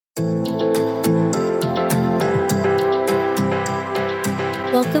Welcome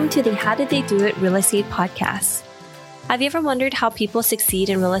to the How Did They Do It Real Estate Podcast. Have you ever wondered how people succeed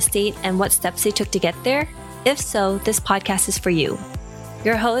in real estate and what steps they took to get there? If so, this podcast is for you.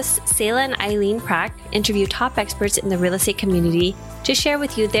 Your hosts, Sayla and Eileen Prack, interview top experts in the real estate community to share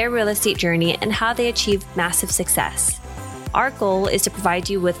with you their real estate journey and how they achieved massive success. Our goal is to provide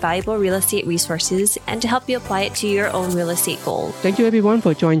you with valuable real estate resources and to help you apply it to your own real estate goal. Thank you everyone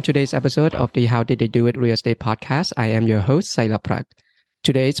for joining today's episode of the How Did They Do It Real Estate Podcast. I am your host, Sayla Prack.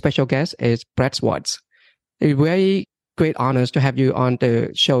 Today's special guest is Brett Swartz. A very great honor to have you on the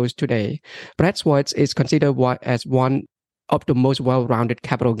shows today. Brett Swartz is considered as one of the most well-rounded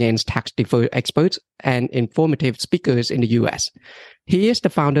capital gains tax deferred experts and informative speakers in the U.S. He is the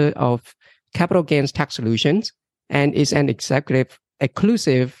founder of Capital Gains Tax Solutions and is an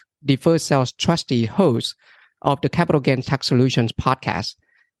exclusive deferred sales trustee host of the Capital Gains Tax Solutions podcast,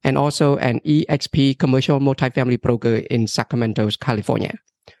 and also an eXp commercial multifamily broker in Sacramento, California.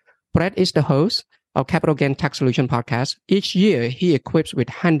 Brett is the host of Capital Gains Tax Solution podcast. Each year, he equips with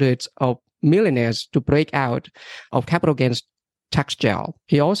hundreds of millionaires to break out of capital gains tax jail.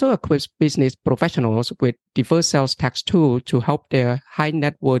 He also equips business professionals with deferred sales tax tools to help their high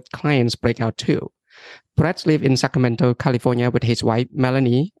net worth clients break out too. Brett lives in Sacramento, California with his wife,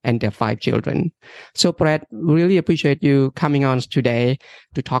 Melanie, and their 5 children. So Brett, really appreciate you coming on today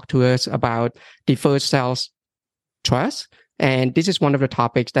to talk to us about deferred sales trust. And this is one of the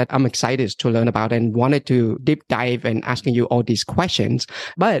topics that I'm excited to learn about and wanted to deep dive and asking you all these questions.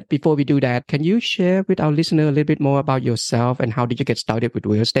 But before we do that, can you share with our listener a little bit more about yourself and how did you get started with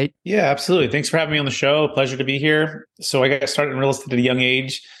real estate? Yeah, absolutely. Thanks for having me on the show. Pleasure to be here. So I got started in real estate at a young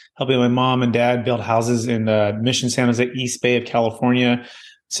age, helping my mom and dad build houses in Mission, San Jose, East Bay of California,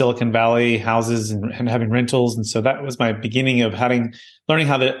 Silicon Valley houses and having rentals. And so that was my beginning of learning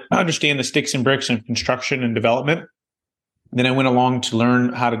how to understand the sticks and bricks of construction and development. Then I went along to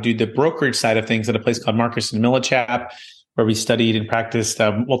learn how to do the brokerage side of things at a place called Marcus and Millichap, where we studied and practiced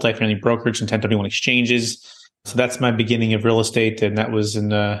multifamily brokerage and 1031 exchanges. So that's my beginning of real estate. And that was in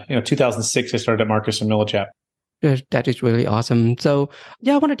 2006, I started at Marcus and Millichap. That is really awesome. So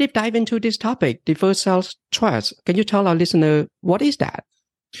I want to deep dive into this topic, deferred sales trust. Can you tell our listener, what is that?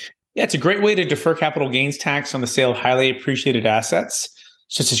 Yeah, it's a great way to defer capital gains tax on the sale of highly appreciated assets,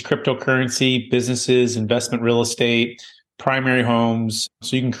 such as cryptocurrency, businesses, investment real estate, primary homes,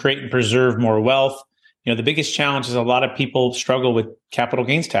 so you can create and preserve more wealth. The biggest challenge is a lot of people struggle with capital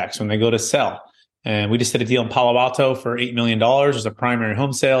gains tax when they go to sell. And we just did a deal in Palo Alto for $8 million. There's a primary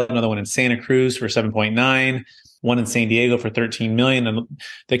home sale, another one in Santa Cruz for 7.9, one in San Diego for 13 million. And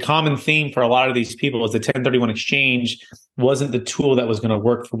the common theme for a lot of these people is the 1031 exchange wasn't the tool that was going to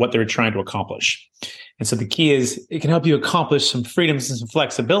work for what they were trying to accomplish. And so the key is it can help you accomplish some freedoms and some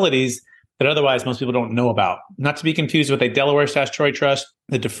flexibilities that otherwise most people don't know about. Not to be confused with a Delaware statutory trust.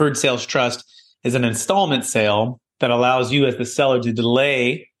 The deferred sales trust is an installment sale that allows you as the seller to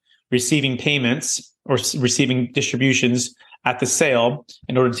delay receiving payments or receiving distributions at the sale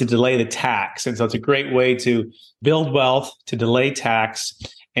in order to delay the tax. And so it's a great way to build wealth, to delay tax,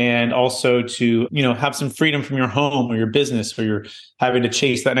 and also to, have some freedom from your home or your business, or you're having to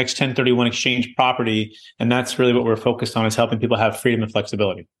chase that next 1031 exchange property. And that's really what we're focused on, is helping people have freedom and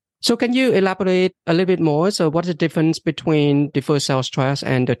flexibility. So can you elaborate a little bit more? So what's the difference between deferred sales trust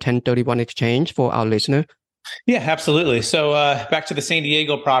and the 1031 exchange for our listener? Yeah, absolutely. So back to the San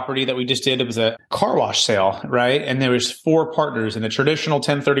Diego property that we just did, it was a car wash sale, right? And there was 4 partners. In the traditional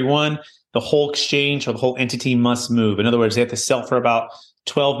 1031, the whole exchange or the whole entity must move. In other words, they have to sell for about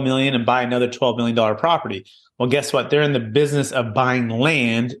 $12 million and buy another $12 million property. Well, guess what? They're in the business of buying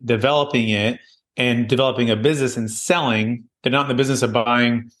land, developing it, and developing a business and selling. They're not in the business of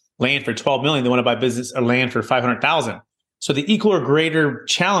buying land for $12 million. They want to buy business or land for $500,000. So the equal or greater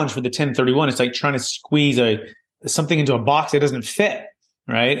challenge for the 1031 is like trying to squeeze something into a box that doesn't fit,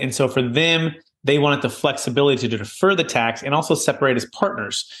 right? And so for them, they wanted the flexibility to defer the tax and also separate as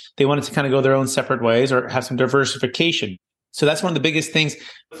partners. They wanted to kind of go their own separate ways or have some diversification. So that's one of the biggest things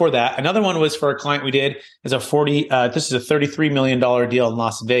for that. Another one was for a client we did is this is a $33 million deal in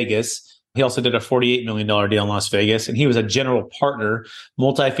Las Vegas. He also did a $48 million deal in Las Vegas, and he was a general partner,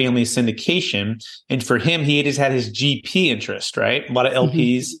 multifamily syndication. And for him, he just had his GP interest, right? A lot of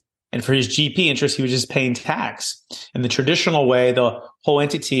LPs. Mm-hmm. And for his GP interest, he was just paying tax. In the traditional way, the whole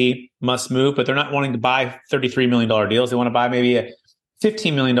entity must move, but they're not wanting to buy $33 million deals. They want to buy maybe a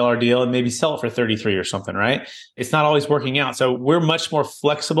 $15 million deal and maybe sell it for 33 or something, right? It's not always working out. So we're a much more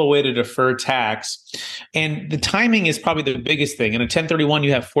flexible way to defer tax. And the timing is probably the biggest thing. In a 1031,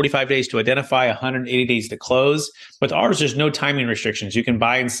 you have 45 days to identify, 180 days to close. With ours, there's no timing restrictions. You can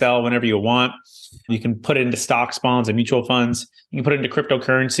buy and sell whenever you want. You can put it into stocks, bonds, and mutual funds. You can put it into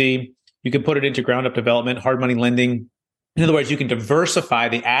cryptocurrency. You can put it into ground up development, hard money lending. In other words, you can diversify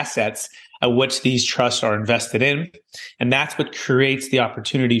the assets of which these trusts are invested in. And that's what creates the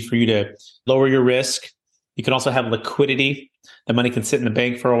opportunity for you to lower your risk. You can also have liquidity. The money can sit in the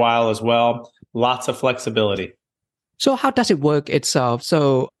bank for a while as well. Lots of flexibility. So how does it work itself?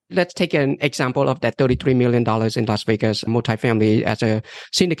 So let's take an example of that $33 million in Las Vegas multifamily as a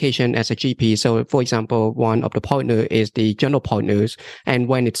syndication as a GP. So for example, one of the partner is the general partners. And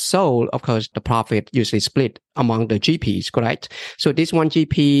when it's sold, of course, the profit usually split among the GPs, correct? So this one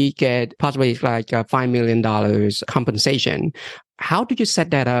GP get possibly like $5 million compensation. How do you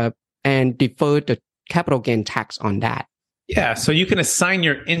set that up and defer the capital gain tax on that? Yeah, so you can assign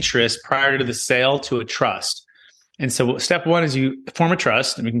your interest prior to the sale to a trust. And so step one is you form a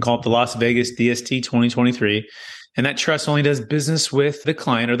trust, and we can call it the Las Vegas DST 2023. And that trust only does business with the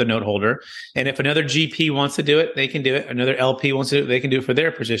client or the note holder. And if another GP wants to do it, they can do it. Another LP wants to do it, they can do it for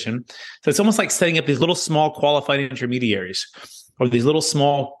their position. So it's almost like setting up these little small qualified intermediaries or these little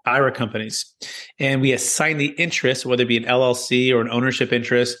small IRA companies. And we assign the interest, whether it be an LLC or an ownership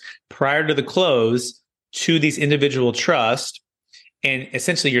interest, prior to the close to these individual trusts. And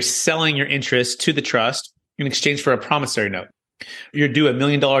essentially you're selling your interest to the trust in exchange for a promissory note. You're due $1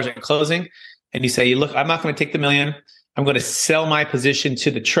 million at closing, and you say, look, I'm not going to take the million. I'm going to sell my position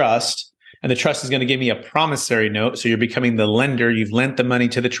to the trust, and the trust is going to give me a promissory note. So you're becoming the lender. You've lent the money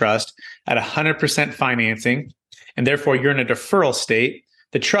to the trust at 100% financing, and therefore you're in a deferral state.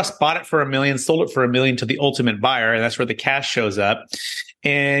 The trust bought it for $1 million, sold it for $1 million to the ultimate buyer, and that's where the cash shows up.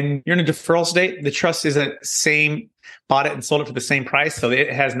 And you're in a deferral state. The trust is bought it and sold it for the same price, so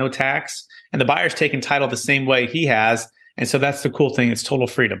it has no tax. And the buyer's taking title the same way he has. And so that's the cool thing. It's total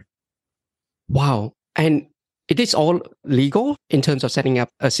freedom. Wow. And it is all legal in terms of setting up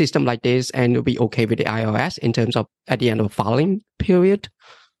a system like this, and it'll be okay with the IRS in terms of at the end of filing period?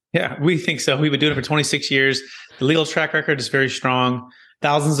 Yeah, we think so. We've been doing it for 26 years. The legal track record is very strong.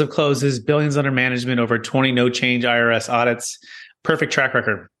 Thousands of closes, billions under management, over 20 no-change IRS audits. Perfect track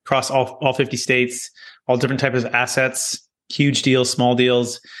record across all 50 states, all different types of assets, huge deals, small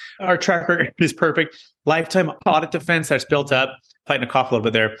deals. Our track record is perfect. Lifetime audit defense that's built up. Fighting a cough a little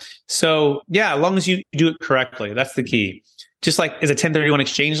bit there. So yeah, as long as you do it correctly, that's the key. Just like, is a 1031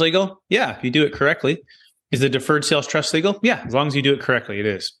 exchange legal? Yeah, if you do it correctly. Is the deferred sales trust legal? Yeah, as long as you do it correctly, it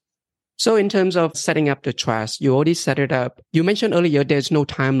is. So in terms of setting up the trust, you already set it up. You mentioned earlier there's no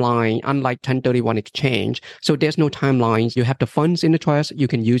timeline, unlike 1031 exchange. So there's no timelines. You have the funds in the trust. You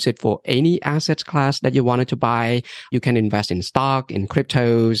can use it for any asset class that you wanted to buy. You can invest in stock, in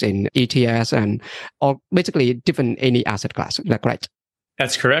cryptos, in ETFs, or basically different any asset class. Is that correct?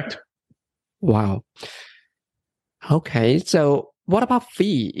 That's correct. Wow. Okay. So what about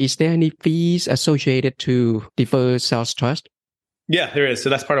fee? Is there any fees associated to deferred sales trust? Yeah, there is. So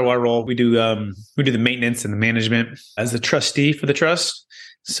that's part of our role. We do the maintenance and the management as the trustee for the trust.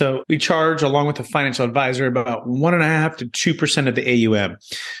 So we charge, along with the financial advisor, about 1.5% to 2% of the AUM.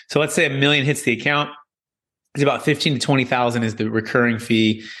 So let's say $1 million hits the account. It's about $15,000 to $20,000 is the recurring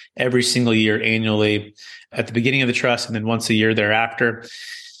fee every single year annually at the beginning of the trust, and then once a year thereafter.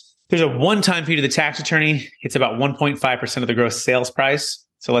 There's a one-time fee to the tax attorney. It's about 1.5% of the gross sales price.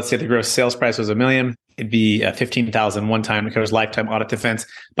 So let's say the gross sales price was $1 million. It'd be $15,000 one time. It covers lifetime audit defense.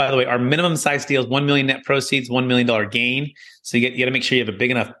 By the way, our minimum size deal is $1 million net proceeds, $1 million gain. So you got to make sure you have a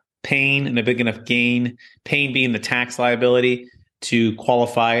big enough pain and a big enough gain. Pain being the tax liability to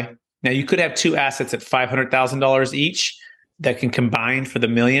qualify. Now you could have two assets at $500,000 each that can combine for the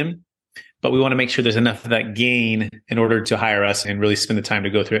 $1 million, but we want to make sure there's enough of that gain in order to hire us and really spend the time to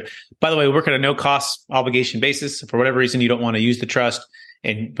go through it. By the way, we work on a no cost obligation basis. For whatever reason you don't want to use the trust,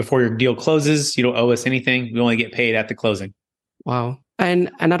 and before your deal closes, you don't owe us anything. We only get paid at the closing. Wow.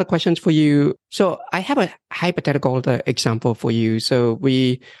 And another question for you. So I have a hypothetical example for you. So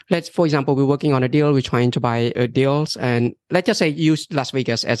for example, we're working on a deal. We're trying to buy deals. And let's just say use Las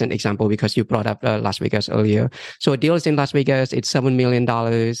Vegas as an example because you brought up Las Vegas earlier. So a deal is in Las Vegas. It's $7 million.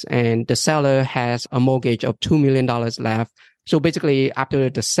 And the seller has a mortgage of $2 million left. So basically,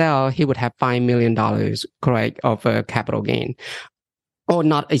 after the sale, he would have $5 million, correct, of capital gain. Or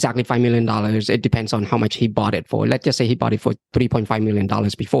not exactly $5 million. It depends on how much he bought it for. Let's just say he bought it for $3.5 million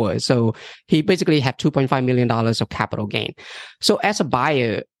before. So he basically had $2.5 million of capital gain. So as a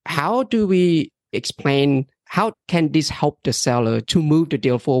buyer, how do we explain how can this help the seller to move the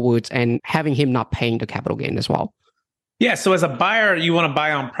deal forwards and having him not paying the capital gain as well? Yeah. So as a buyer, you want to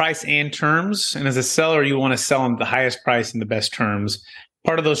buy on price and terms. And as a seller, you want to sell on the highest price and the best terms.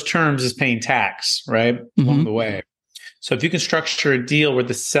 Part of those terms is paying tax, right? Along the way. So if you can structure a deal where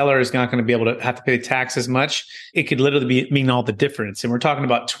the seller is not going to be able to have to pay tax as much, it could literally mean all the difference. And we're talking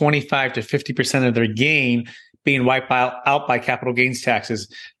about 25 to 50% of their gain being wiped out by capital gains taxes.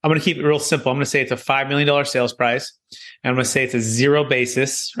 I'm going to keep it real simple. I'm going to say it's a $5 million sales price. And I'm going to say it's a zero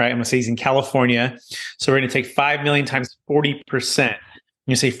basis, right? I'm going to say he's in California. So we're going to take 5 million times 40%.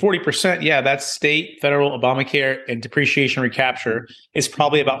 You say 40%, yeah, that's state, federal, Obamacare, and depreciation recapture is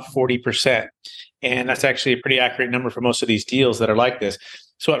probably about 40%. And that's actually a pretty accurate number for most of these deals that are like this.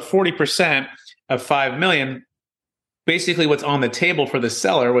 So at 40% of 5 million, basically what's on the table for the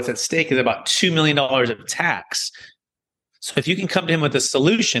seller, what's at stake is about $2 million of tax. So if you can come to him with a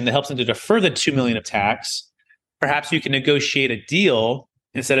solution that helps him to defer the $2 million of tax, perhaps you can negotiate a deal.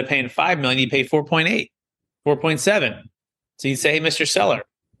 Instead of paying 5 million, you pay 4.8, 4.7. So you say, hey, Mr. Seller,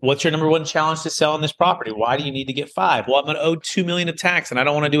 what's your number one challenge to sell on this property? Why do you need to get 5? Well, I'm going to owe 2 million of tax and I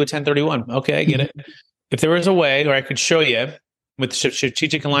don't want to do a 1031. Okay, I get it. If there was a way where I could show you with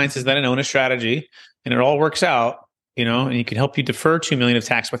strategic alliances that I know in a strategy and it all works out, and you can help you defer 2 million of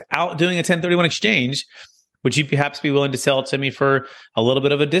tax without doing a 1031 exchange, would you perhaps be willing to sell it to me for a little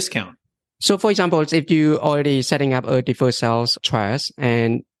bit of a discount? So for example, if you already setting up a deferred sales trust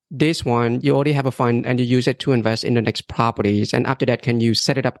and this one, you already have a fund and you use it to invest in the next properties. And after that, can you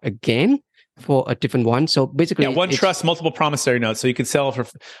set it up again for a different one? So basically, one trust, multiple promissory notes. So you can sell for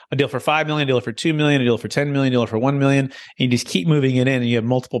a deal for 5 million, a deal for 2 million, a deal for 10 million, a deal for 1 million. And you just keep moving it in and you have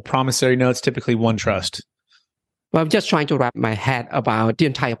multiple promissory notes, typically one trust. Well, I'm just trying to wrap my head about the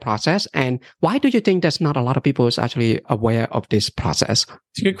entire process. And why do you think there's not a lot of people who's actually aware of this process?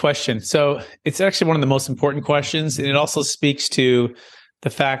 It's a good question. So it's actually one of the most important questions. And it also speaks to the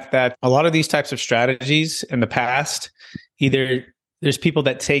fact that a lot of these types of strategies in the past, either there's people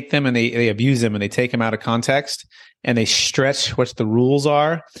that take them and they abuse them and they take them out of context and they stretch what the rules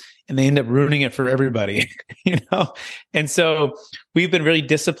are and they end up ruining it for everybody, And so we've been really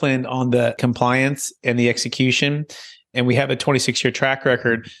disciplined on the compliance and the execution, and we have a 26-year track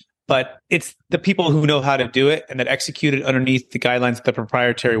record, but it's the people who know how to do it and that execute it underneath the guidelines of the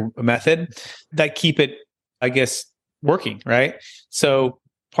proprietary method that keep it, I guess, working, right? So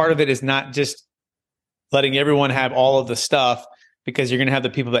part of it is not just letting everyone have all of the stuff, because you're going to have the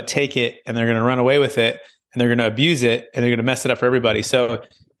people that take it and they're going to run away with it and they're going to abuse it and they're going to mess it up for everybody. So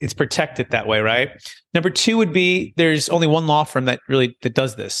it's protected that way, right? Number 2 would be there's only one law firm that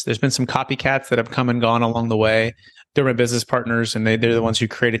does this. There's been some copycats that have come and gone along the way. They're my business partners and they're the ones who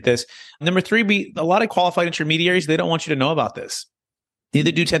created this. Number 3 be a lot of qualified intermediaries. They don't want you to know about this.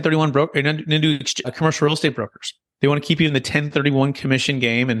 Neither do 1031 broker, neither do commercial real estate brokers. They want to keep you in the 1031 commission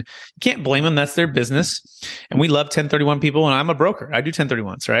game, and you can't blame them. That's their business. And we love 1031 people, and I'm a broker. I do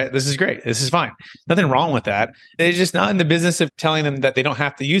 1031s, right? This is great. This is fine. Nothing wrong with that. They're just not in the business of telling them that they don't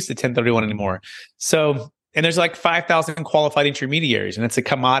have to use the 1031 anymore. So, and there's like 5,000 qualified intermediaries, and it's a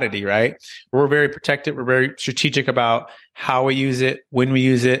commodity, right? We're very protected. We're very strategic about how we use it, when we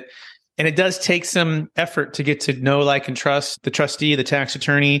use it. And it does take some effort to get to know, like, and trust the trustee, the tax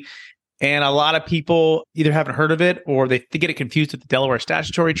attorney. And a lot of people either haven't heard of it or they get it confused with the Delaware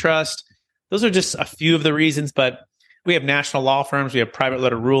Statutory Trust. Those are just a few of the reasons, but we have national law firms, we have private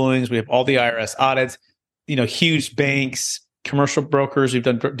letter rulings, we have all the IRS audits, huge banks, commercial brokers. We've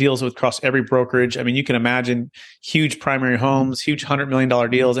done deals with across every brokerage. I mean, you can imagine huge primary homes, huge $100 million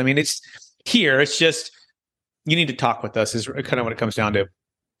deals. I mean, it's just, you need to talk with us is kind of what it comes down to.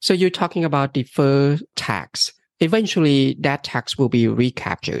 So you're talking about deferred tax. Eventually, that tax will be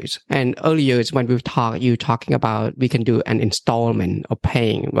recaptured. And earlier, when we've you talking about we can do an installment of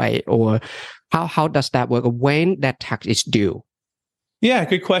paying, right? Or how does that work when that tax is due? Yeah,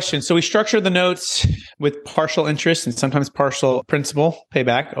 good question. So we structure the notes with partial interest and sometimes partial principal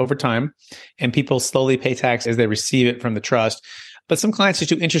payback over time. And people slowly pay tax as they receive it from the trust. But some clients just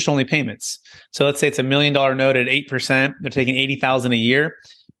do interest-only payments. So let's say it's $1 million note at 8%. They're taking $80,000 a year.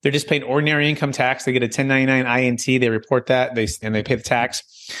 They're just paying ordinary income tax. They get a 1099 INT. They report that and they pay the tax.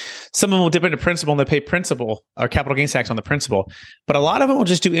 Some of them will dip into principal and they pay principal or capital gains tax on the principal. But a lot of them will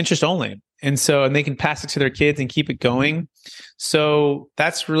just do interest only. And they can pass it to their kids and keep it going. So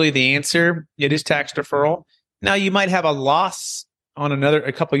that's really the answer. It is tax deferral. Now you might have a loss on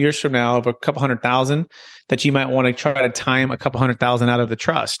a couple of years from now of a couple $100,000 that you might want to try to time a couple $100,000 out of the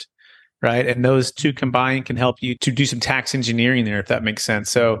trust. Right. And those two combined can help you to do some tax engineering there, if that makes sense.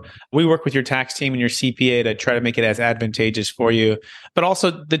 So we work with your tax team and your CPA to try to make it as advantageous for you. But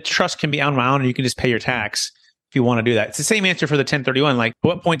also the trust can be unwound and you can just pay your tax if you want to do that. It's the same answer for the 1031. Like,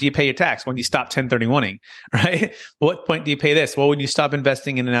 what point do you pay your tax? When you stop 1031ing, right? What point do you pay this? Well, when you stop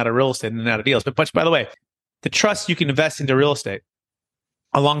investing in and out of real estate, in and out of deals. But by the way, the trust, you can invest into real estate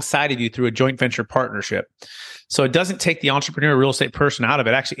alongside of you through a joint venture partnership. So it doesn't take the entrepreneur real estate person out of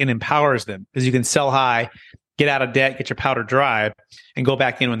it. Actually, it empowers them because you can sell high, get out of debt, get your powder dry, and go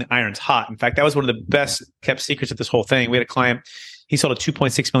back in when the iron's hot. In fact, that was one of the best kept secrets of this whole thing. We had a client, he sold a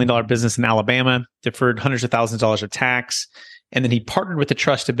 $2.6 million business in Alabama, deferred hundreds of thousands of dollars of tax, and then he partnered with the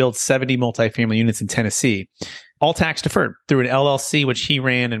trust to build 70 multifamily units in Tennessee, all tax deferred through an LLC, which he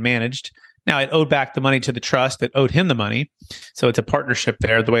ran and managed. Now, it owed back the money to the trust that owed him the money. So it's a partnership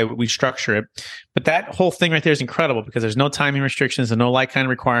there, the way we structure it. But that whole thing right there is incredible because there's no timing restrictions and no like-kind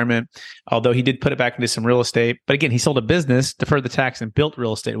requirement, although he did put it back into some real estate. But again, he sold a business, deferred the tax, and built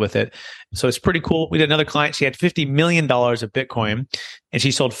real estate with it. So it's pretty cool. We did another client. She had $50 million of Bitcoin, and she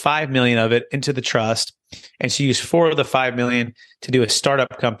sold $5 million of it into the trust. And she used 4 of the $5 million to do a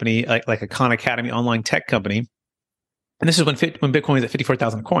startup company, like a Khan Academy online tech company. And this is when Bitcoin was at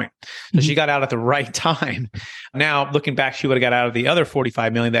 54,000 a coin. So she got out at the right time. Now, looking back, she would have got out of the other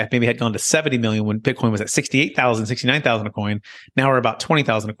 45 million that maybe had gone to 70 million when Bitcoin was at 68,000, 69,000 a coin. Now we're about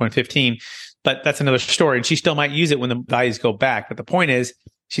 20,000 a coin, 15. But that's another story. And she still might use it when the values go back. But the point is,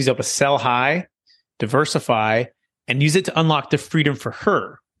 she's able to sell high, diversify, and use it to unlock the freedom for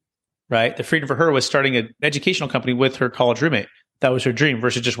her, right? The freedom for her was starting an educational company with her college roommate. That was her dream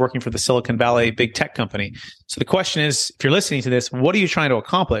versus just working for the Silicon Valley big tech company. So the question is, if you're listening to this, what are you trying to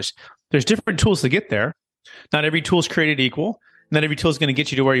accomplish? There's different tools to get there. Not every tool is created equal. Not every tool is going to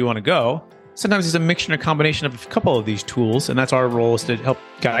get you to where you want to go. Sometimes it's a mixture and a combination of a couple of these tools. And that's our role, is to help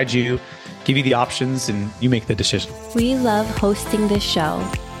guide you, give you the options, and you make the decision. We love hosting this show.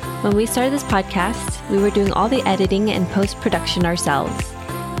 When we started this podcast, we were doing all the editing and post-production ourselves.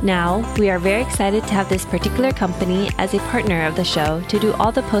 Now, we are very excited to have this particular company as a partner of the show to do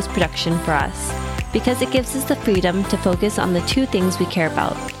all the post-production for us, because it gives us the freedom to focus on the 2 things we care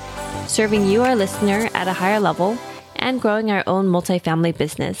about: serving you, our listener, at a higher level, and growing our own multifamily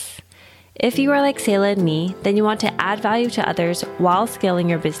business. If you are like Sayla and me, then you want to add value to others while scaling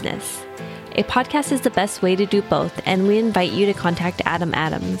your business. A podcast is the best way to do both, and we invite you to contact Adam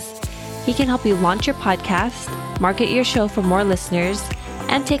Adams. He can help you launch your podcast, market your show for more listeners,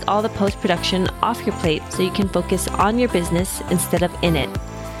 and take all the post-production off your plate so you can focus on your business instead of in it.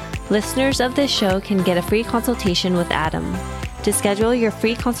 Listeners of this show can get a free consultation with Adam. To schedule your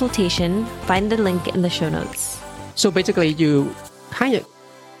free consultation, find the link in the show notes. So basically, you kind of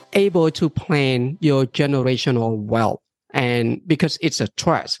able to plan your generational wealth, and because it's a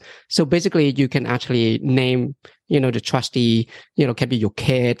trust. So basically, you can actually name, the trustee, can be your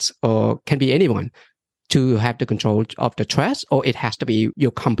kids or can be anyone, to have the control of the trust, or it has to be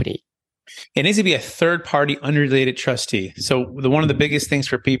your company? It needs to be a third-party, unrelated trustee. So one of the biggest things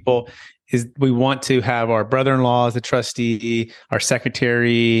for people is we want to have our brother-in-law as the trustee, our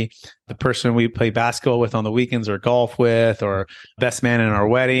secretary, the person we play basketball with on the weekends or golf with, or best man in our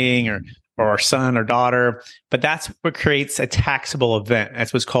wedding, or our son or daughter. But that's what creates a taxable event.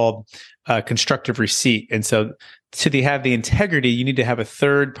 That's what's called constructive receipt. And so to have the integrity, you need to have a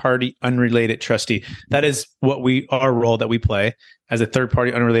third-party unrelated trustee. That is our role that we play as a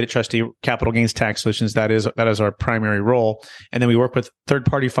third-party unrelated trustee. Capital Gains Tax Solutions, that is our primary role. And then we work with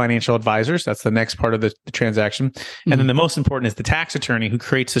third-party financial advisors. That's the next part of the transaction. Mm-hmm. And then the most important is the tax attorney who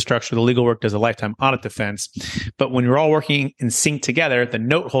creates the structure. The legal work does a lifetime audit defense. But when you're all working in sync together, the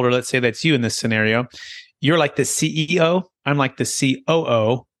note holder, let's say that's you in this scenario, you're like the CEO, I'm like the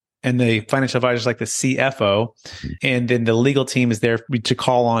COO, and the financial advisor is like the CFO. And then the legal team is there to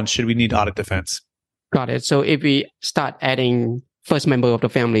call on should we need audit defense. Got it. So if we start adding first member of the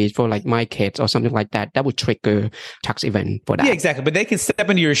family for like my kids or something like that, that would trigger tax event for that. Yeah, exactly. But they can step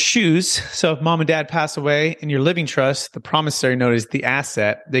into your shoes. So if mom and dad pass away in your living trust, the promissory note is the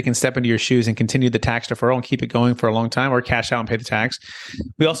asset. They can step into your shoes and continue the tax deferral and keep it going for a long time, or cash out and pay the tax.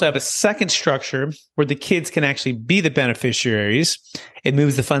 We also have a second structure where the kids can actually be the beneficiaries. It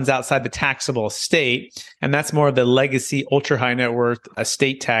moves the funds outside the taxable estate. And that's more of the legacy, ultra high net worth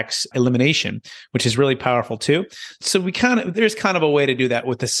estate tax elimination, which is really powerful too. So there's kind of a way to do that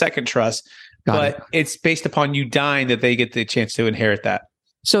with the second trust, but it's based upon you dying that they get the chance to inherit that.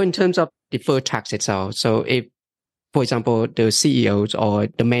 So in terms of deferred tax itself, so if, for example, the CEOs or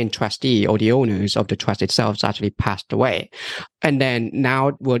the main trustee or the owners of the trust itself actually passed away, and then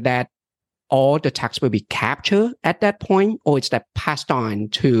now will that all the tax will be captured at that point, or is that passed on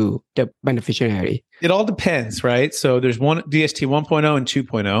to the beneficiary? It all depends, right? So there's DST 1.0 and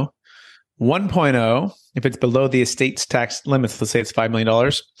 2.0. 1.0, if it's below the estate's tax limits, let's say it's $5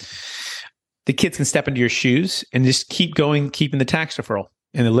 million, the kids can step into your shoes and just keep going, keeping the tax deferral.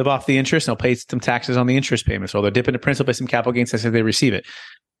 And they'll live off the interest and they'll pay some taxes on the interest payments, or they'll dip into principal, pay some capital gains tax if they receive it.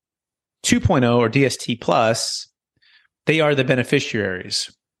 2.0 or DST Plus, they are the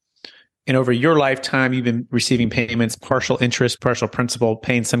beneficiaries. And over your lifetime, you've been receiving payments, partial interest, partial principal,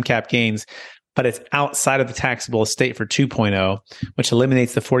 paying some cap gains, but it's outside of the taxable estate for 2.0, which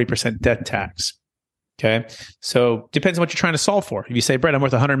eliminates the 40% death tax. Okay. So depends on what you're trying to solve for. If you say, Brett, I'm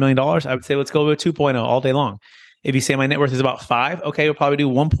worth $100 million, I would say, let's go with 2.0 all day long. If you say my net worth is about 5, okay, we'll probably do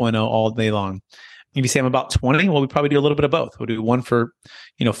 1.0 all day long. If you say I'm about 20, well, we probably do a little bit of both. We'll do one for,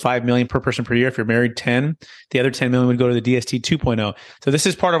 5 million per person per year. If you're married, 10. The other 10 million would go to the DST 2.0. So this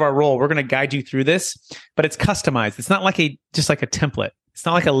is part of our role. We're going to guide you through this, but it's customized. It's not like just like a template. It's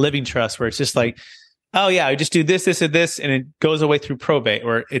not like a living trust where it's just like, oh yeah, I just do this, this, and this, and it goes away through probate,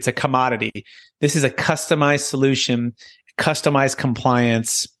 or it's a commodity. This is a customized solution, customized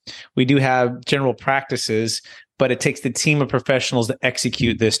compliance. We do have general practices, but it takes the team of professionals to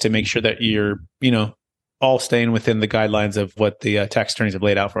execute this to make sure that you're, all staying within the guidelines of what the tax attorneys have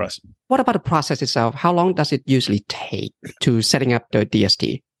laid out for us. What about the process itself? How long does it usually take to setting up the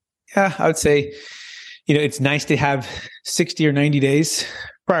DST? Yeah, I would say, it's nice to have 60 or 90 days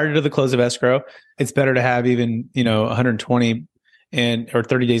prior to the close of escrow. It's better to have even, 120 or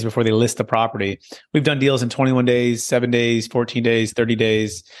 30 days before they list the property. We've done deals in 21 days, 7 days, 14 days, 30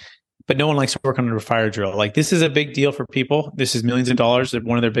 days. But no one likes to work under a fire drill. Like, this is a big deal for people. This is millions of dollars. They're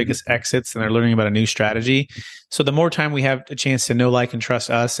one of their biggest exits, and they're learning about a new strategy. So the more time we have a chance to know, like, and trust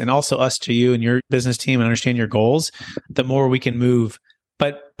us, and also us to you and your business team and understand your goals, the more we can move.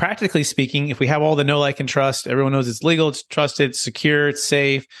 But practically speaking, if we have all the know, like, and trust, everyone knows it's legal, it's trusted, it's secure, it's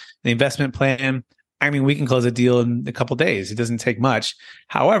safe, the investment plan, we can close a deal in a couple of days. It doesn't take much.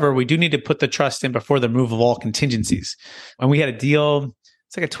 However, we do need to put the trust in before the remove of all contingencies. When we had a deal,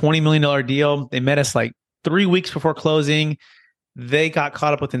 it's like a $20 million deal. They met us like 3 weeks before closing. They got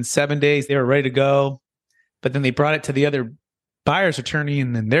caught up within 7 days. They were ready to go. But then they brought it to the other buyer's attorney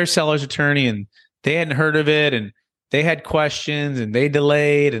and then their seller's attorney, and they hadn't heard of it. And they had questions and they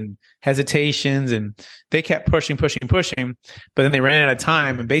delayed and hesitations, and they kept pushing. But then they ran out of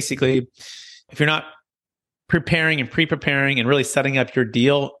time. And basically, if you're not preparing and pre-preparing and really setting up your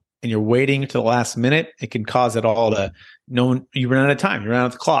deal, and you're waiting to the last minute, it can cause it all to you run out of time, you run out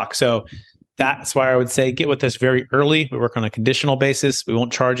of the clock. So that's why I would say get with us very early. We work on a conditional basis. We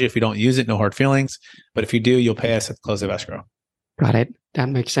won't charge you if you don't use it, no hard feelings. But if you do, you'll pay us at the close of escrow. Got it. That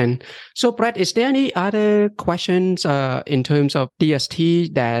makes sense. So Brett, is there any other questions in terms of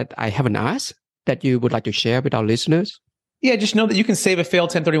DST that I haven't asked that you would like to share with our listeners? Yeah, just know that you can save a failed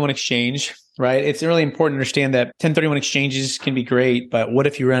 1031 exchange, right? It's really important to understand that 1031 exchanges can be great, but what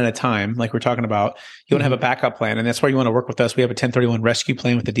if you run out of time, like we're talking about? You want to have a backup plan, and that's why you want to work with us. We have a 1031 rescue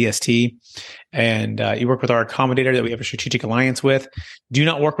plan with the DST, and you work with our accommodator that we have a strategic alliance with. Do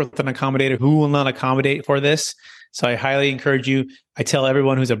not work with an accommodator who will not accommodate for this. So I highly encourage you. I tell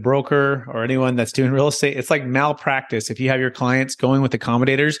everyone who's a broker or anyone that's doing real estate, it's like malpractice if you have your clients going with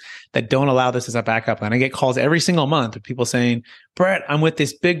accommodators that don't allow this as a backup plan. I get calls every single month of people saying, Brett, I'm with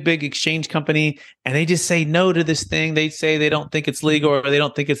this big exchange company, and they just say no to this thing. They say they don't think it's legal, or they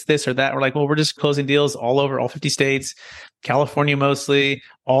don't think it's this or that. We're like, well, we're just closing deals all over all 50 states, California mostly,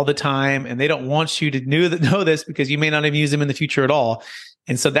 all the time. And they don't want you to know this because you may not even use them in the future at all.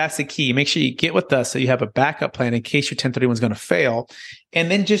 And so that's the key. Make sure you get with us so you have a backup plan in case your 1031 is going to fail.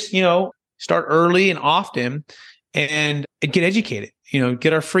 And then just, start early and often and get educated.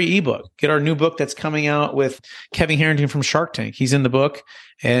 Get our free ebook, get our new book that's coming out with Kevin Harrington from Shark Tank. He's in the book,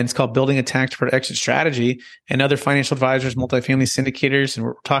 and it's called Building a Tax-Deferred Exit Strategy, and other financial advisors, multifamily syndicators. And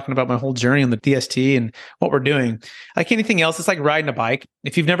we're talking about my whole journey on the DST and what we're doing. Like anything else, it's like riding a bike.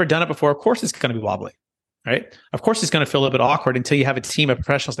 If you've never done it before, of course, it's going to be wobbly. Right? Of course, it's going to feel a little bit awkward until you have a team of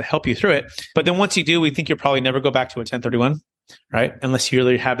professionals to help you through it. But then once you do, we think you'll probably never go back to a 1031, right? Unless you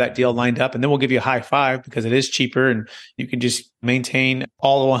really have that deal lined up. And then we'll give you a high five because it is cheaper and you can just maintain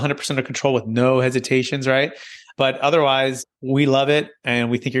all 100% of control with no hesitations, right? But otherwise, we love it and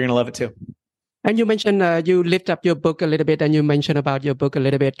we think you're going to love it too. And you mentioned you lift up your book a little bit, and you mentioned about your book a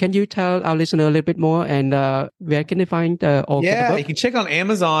little bit. Can you tell our listener a little bit more, and where can they find all the book? You can check on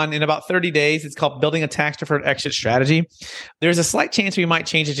Amazon in about 30 days. It's called Building a Tax-Deferred Exit Strategy. There's a slight chance we might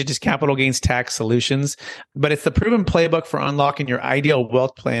change it to just Capital Gains Tax Solutions, but it's the proven playbook for unlocking your ideal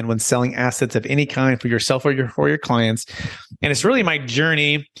wealth plan when selling assets of any kind for yourself or your clients. And it's really my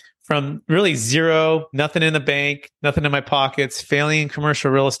journey from really zero, nothing in the bank, nothing in my pockets, failing in commercial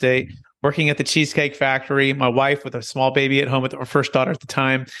real estate, working at the Cheesecake Factory, my wife with a small baby at home with our first daughter at the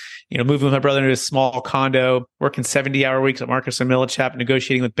time, moving with my brother into a small condo, working 70-hour weeks at Marcus and Millichap,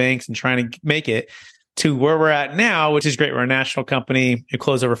 negotiating with banks and trying to make it, to where we're at now, which is great. We're a national company. We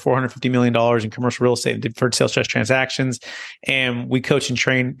closed over $450 million in commercial real estate and deferred sales trust transactions. And we coach and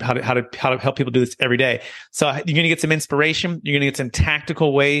train how to help people do this every day. So you're going to get some inspiration. You're going to get some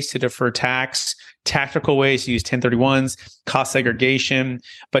tactical ways to defer tax, tactical ways to use 1031s, cost segregation,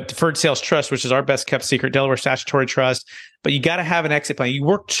 but deferred sales trust, which is our best kept secret, Delaware statutory trust. But you got to have an exit plan. You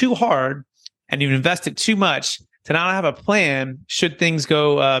work too hard and you've invested too much to not have a plan should things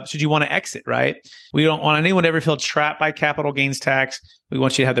go, should you want to exit, right? We don't want anyone to ever feel trapped by capital gains tax. We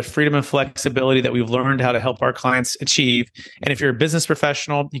want you to have the freedom and flexibility that we've learned how to help our clients achieve. And if you're a business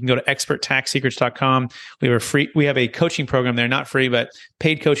professional, you can go to experttaxsecrets.com. We have a coaching program there, not free, but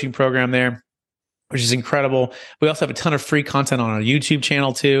paid coaching program there, which is incredible. We also have a ton of free content on our YouTube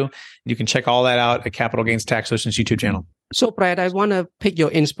channel too. You can check all that out at Capital Gains Tax Solutions YouTube channel. So, Brad, I want to pick your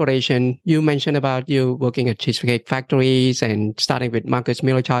inspiration. You mentioned about you working at Cheesecake Factories and starting with Marcus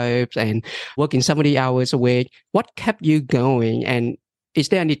Miller Chips and working 70 hours a week. What kept you going? And is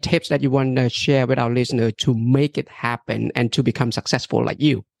there any tips that you want to share with our listeners to make it happen and to become successful like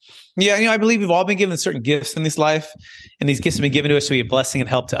you? Yeah, I believe we've all been given certain gifts in this life, and these gifts have been given to us to be a blessing and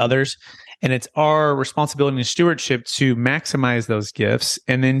help to others. And it's our responsibility and stewardship to maximize those gifts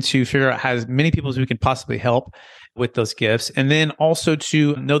and then to figure out how as many people as we can possibly help with those gifts. And then also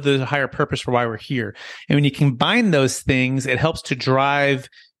to know the higher purpose for why we're here. And when you combine those things, it helps to drive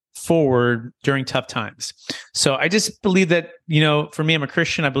forward during tough times. So I just believe that, for me, I'm a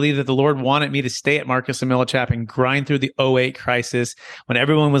Christian. I believe that the Lord wanted me to stay at Marcus and Millichap and grind through the '08 crisis. When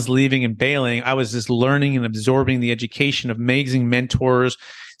everyone was leaving and bailing, I was just learning and absorbing the education of amazing mentors,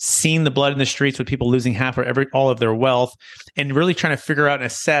 seeing the blood in the streets with people losing half or all of their wealth, and really trying to figure out and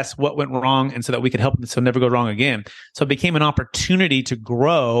assess what went wrong and so that we could help them so never go wrong again. So it became an opportunity to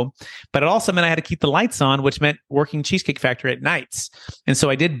grow, but it also meant I had to keep the lights on, which meant working Cheesecake Factory at nights. And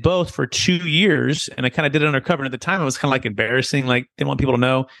so I did both for 2 years, and I kind of did it undercover. And at the time, it was kind of like embarrassing, like didn't want people to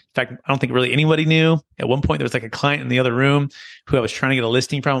know. In fact, I don't think really anybody knew. At one point, there was like a client in the other room who I was trying to get a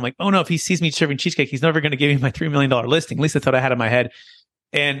listing from. I'm like, oh no, if he sees me serving cheesecake, he's never going to give me my $3 million listing. At least that's what I had in my head.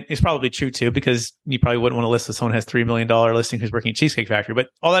 And it's probably true too, because you probably wouldn't want to list with someone who has $3 million listing who's working at Cheesecake Factory. But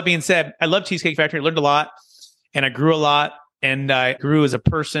all that being said, I love Cheesecake Factory. I learned a lot and I grew a lot, and I grew as a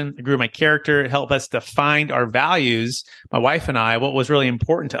person. I grew my character. It helped us to find our values, my wife and I, what was really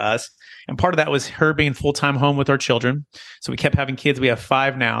important to us. And part of that was her being full-time home with our children. So we kept having kids. We have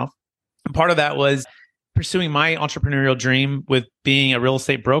 5 now. And part of that was pursuing my entrepreneurial dream with being a real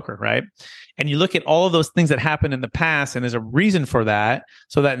estate broker, right? And you look at all of those things that happened in the past, and there's a reason for that,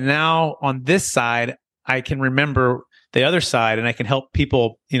 so that now on this side, I can remember the other side and I can help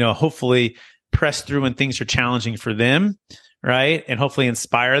people, hopefully press through when things are challenging for them, right? And hopefully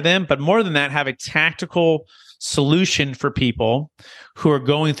inspire them. But more than that, have a tactical solution for people who are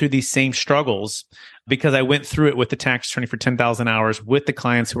going through these same struggles, because I went through it with the tax attorney for 10,000 hours, with the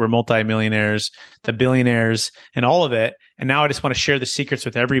clients who were multimillionaires, the billionaires, and all of it. And now I just want to share the secrets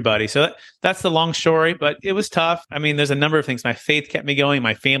with everybody. So that's the long story, but it was tough. I mean, there's a number of things. My faith kept me going.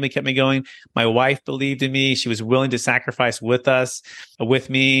 My family kept me going. My wife believed in me. She was willing to sacrifice with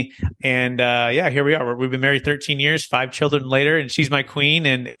me. And here we are. We've been married 13 years, 5 children later, and she's my queen.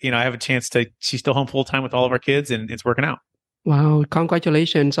 And, I have a chance she's still home full time with all of our kids, and it's working out. Wow,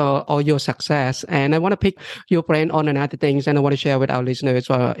 congratulations on all your success. And I want to pick your brain on another things, and I want to share with our listeners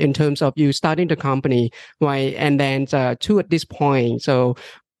in terms of you starting the company, right? And then to at this point. So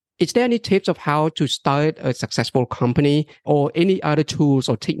is there any tips of how to start a successful company, or any other tools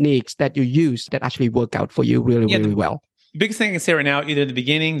or techniques that you use that actually work out for you really well? The biggest thing I can say right now, either the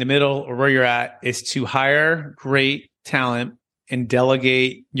beginning, the middle, or where you're at, is to hire great talent and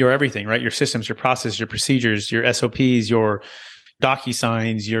delegate your everything, right? Your systems, your processes, your procedures, your SOPs, your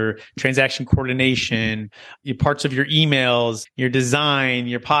DocuSigns, your transaction coordination, your parts of your emails, your design,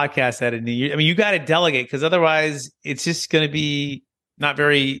 your podcast editing. You got to delegate, because otherwise it's just going to be not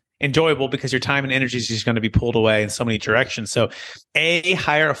very enjoyable, because your time and energy is just going to be pulled away in so many directions. So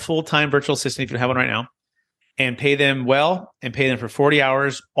hire a full-time virtual assistant if you have one right now, and pay them well, and pay them for 40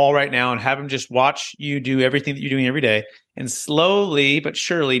 hours all right now, and have them just watch you do everything that you're doing every day, and slowly but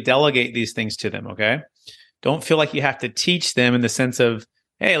surely delegate these things to them, okay? Don't feel like you have to teach them in the sense of,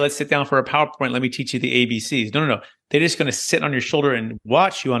 hey, let's sit down for a PowerPoint. Let me teach you the ABCs. No. They're just going to sit on your shoulder and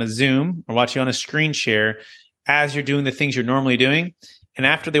watch you on a Zoom or watch you on a screen share as you're doing the things you're normally doing. And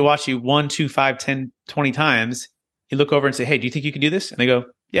after they watch you 1, 2, 5, 10, 20 times, you look over and say, hey, do you think you can do this? And they go,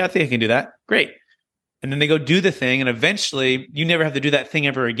 yeah, I think I can do that. Great. And then they go do the thing, and eventually you never have to do that thing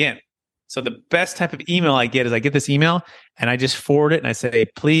ever again. So the best type of email I get is I get this email and I just forward it and I say,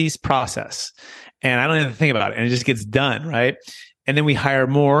 please process. And I don't even think about it. And it just gets done, right? And then we hire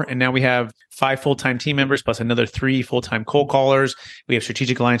more. And now we have 5 full-time team members plus another 3 full-time cold callers. We have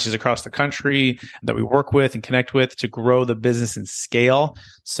strategic alliances across the country that we work with and connect with to grow the business and scale.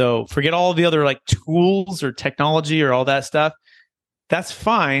 So forget all the other like tools or technology or all that stuff. That's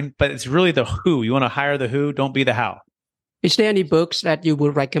fine, but it's really the who. You want to hire the who, don't be the how. Is there any books that you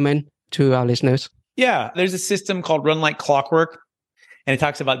would recommend to our listeners? Yeah, there's a system called Run Like Clockwork, and it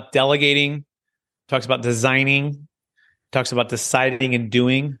talks about delegating, talks about designing, talks about deciding and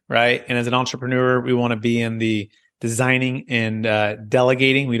doing, right? And as an entrepreneur, we want to be in the designing and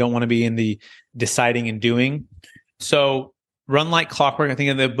delegating. We don't want to be in the deciding and doing. So Run Like Clockwork, I think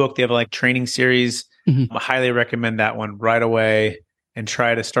in the book, they have like training series. I highly recommend that one right away and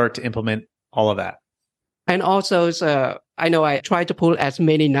try to start to implement all of that. And also, I know I try to pull as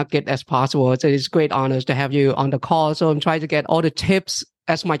many nuggets as possible. So it's great honors to have you on the call. So I'm trying to get all the tips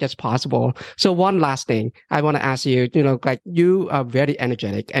as much as possible. So one last thing I want to ask you, like you are very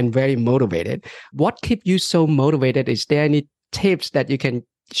energetic and very motivated. What keeps you so motivated? Is there any tips that you can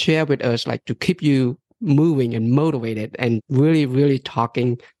share with us, like to keep you moving and motivated and really, really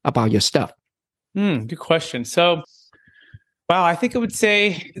talking about your stuff? Good question. So, wow, I think I would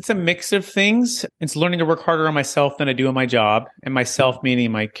say it's a mix of things. It's learning to work harder on myself than I do on my job. And myself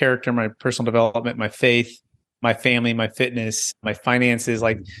meaning my character, my personal development, my faith, my family, my fitness, my finances,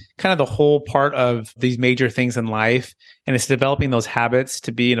 like kind of the whole part of these major things in life. And it's developing those habits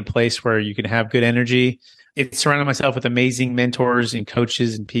to be in a place where you can have good energy. It's surrounding myself with amazing mentors and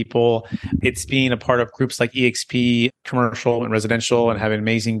coaches and people. It's being a part of groups like EXP, commercial and residential, and having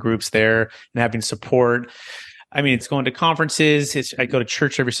amazing groups there and having support. I mean, it's going to conferences. I go to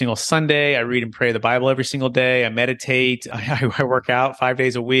church every single Sunday. I read and pray the Bible every single day. I meditate. I work out 5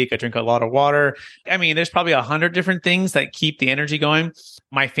 days a week. I drink a lot of water. I mean, there's probably 100 different things that keep the energy going.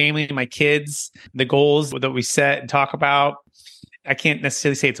 My family, my kids, the goals that we set and talk about. I can't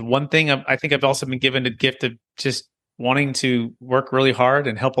necessarily say it's one thing. I think I've also been given the gift of just wanting to work really hard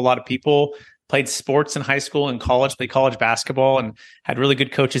and help a lot of people. Played sports in high school and college, played college basketball, and had really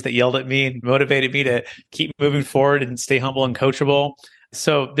good coaches that yelled at me and motivated me to keep moving forward and stay humble and coachable.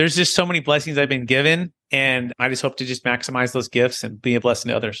 So there's just so many blessings I've been given, and I just hope to just maximize those gifts and be a blessing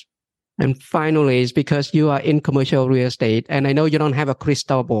to others. And finally, it's because you are in commercial real estate, and I know you don't have a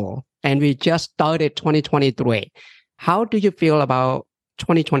crystal ball, and we just started 2023. How do you feel about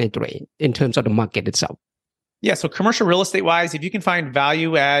 2023 in terms of the market itself? Yeah. So commercial real estate wise, if you can find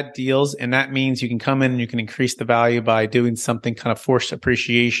value add deals, and that means you can come in and you can increase the value by doing something kind of forced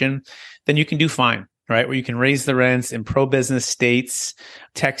appreciation, then you can do fine, right? Where you can raise the rents in pro-business states,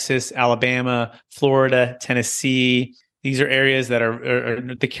 Texas, Alabama, Florida, Tennessee. These are areas that are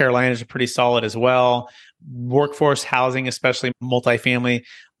the Carolinas are pretty solid as well. Workforce housing, especially multifamily,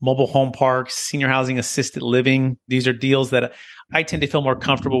 mobile home parks, senior housing, assisted living. These are deals that I tend to feel more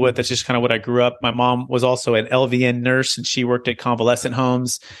comfortable with. That's just kind of what I grew up. My mom was also an LVN nurse, and she worked at convalescent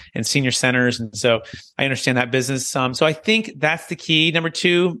homes and senior centers. And so I understand that business. So I think that's the key. Number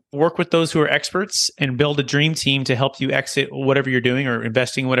 2, work with those who are experts and build a dream team to help you exit whatever you're doing or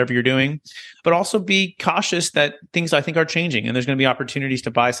investing in whatever you're doing. But also be cautious that things I think are changing, and there's going to be opportunities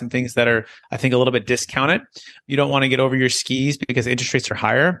to buy some things that are, I think, a little bit discounted. You don't want to get over your skis because interest rates are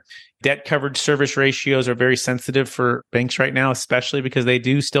higher. Debt coverage service ratios are very sensitive for banks right now, especially because they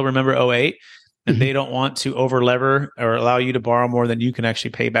do still remember 2008 and they don't want to over lever or allow you to borrow more than you can actually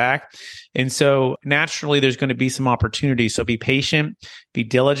pay back. And so naturally, there's going to be some opportunities. So be patient, be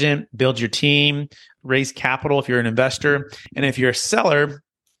diligent, build your team, raise capital if you're an investor. And if you're a seller,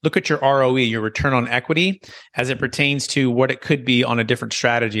 look at your ROE, your return on equity, as it pertains to what it could be on a different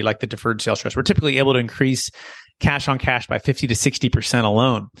strategy like the deferred sales trust. We're typically able to increase cash on cash by 50 to 60%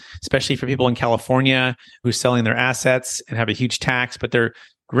 alone, especially for people in California who's selling their assets and have a huge tax, but their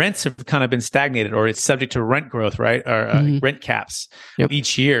rents have kind of been stagnated, or it's subject to rent growth, right? Or rent caps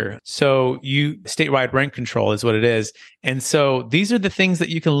each year. So statewide rent control is what it is. And so these are the things that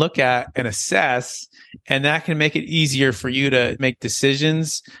you can look at and assess, and that can make it easier for you to make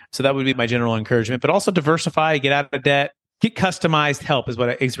decisions. So that would be my general encouragement, but also diversify, get out of debt, get customized help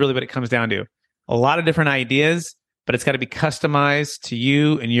is really what it comes down to. A lot of different ideas, but it's got to be customized to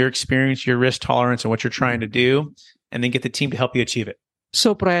you and your experience, your risk tolerance, and what you're trying to do, and then get the team to help you achieve it.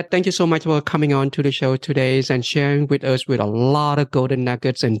 So, Brad, thank you so much for coming on to the show today and sharing with us with a lot of golden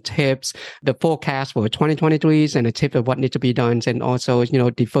nuggets and tips, the forecast for 2023 and the tip of what needs to be done. And also,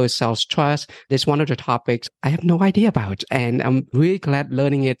 deferred sales trust. This is one of the topics I have no idea about. And I'm really glad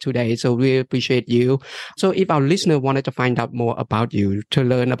learning it today. So really appreciate you. So if our listener wanted to find out more about you, to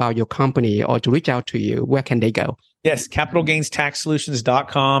learn about your company or to reach out to you, where can they go? Yes,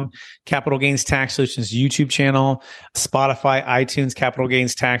 capitalgainstaxsolutions.com, Capital Gains Tax Solutions YouTube channel, Spotify, iTunes, Capital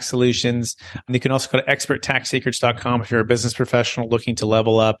Gains Tax Solutions. And you can also go to experttaxsecrets.com if you're a business professional looking to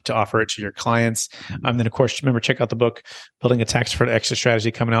level up to offer it to your clients. And then, of course, remember, check out the book, Building a Tax-Deferred Exit Strategy,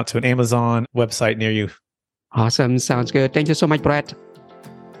 coming out to an Amazon website near you. Awesome. Sounds good. Thank you so much, Brad.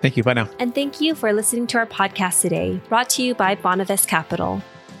 Thank you. Bye now. And thank you for listening to our podcast today, brought to you by Bonavest Capital.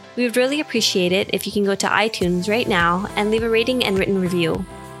 We would really appreciate it if you can go to iTunes right now and leave a rating and written review.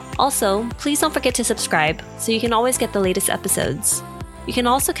 Also, please don't forget to subscribe so you can always get the latest episodes. You can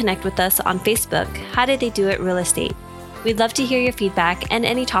also connect with us on Facebook, How Did They Do It Real Estate. We'd love to hear your feedback and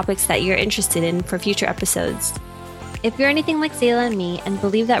any topics that you're interested in for future episodes. If you're anything like Sayla and me and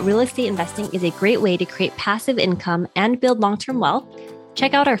believe that real estate investing is a great way to create passive income and build long-term wealth,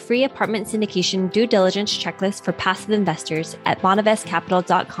 check out our free apartment syndication due diligence checklist for passive investors at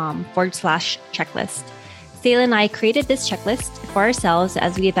bonavestcapital.com/checklist. Sayla and I created this checklist for ourselves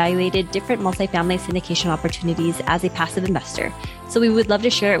as we evaluated different multifamily syndication opportunities as a passive investor. So we would love to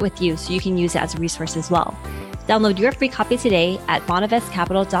share it with you so you can use it as a resource as well. Download your free copy today at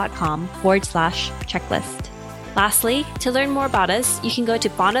bonavestcapital.com/checklist. Lastly, to learn more about us, you can go to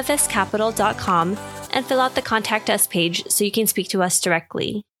bonavestcapital.com and fill out the Contact Us page so you can speak to us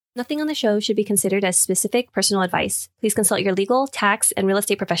directly. Nothing on the show should be considered as specific personal advice. Please consult your legal, tax, and real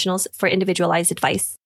estate professionals for individualized advice.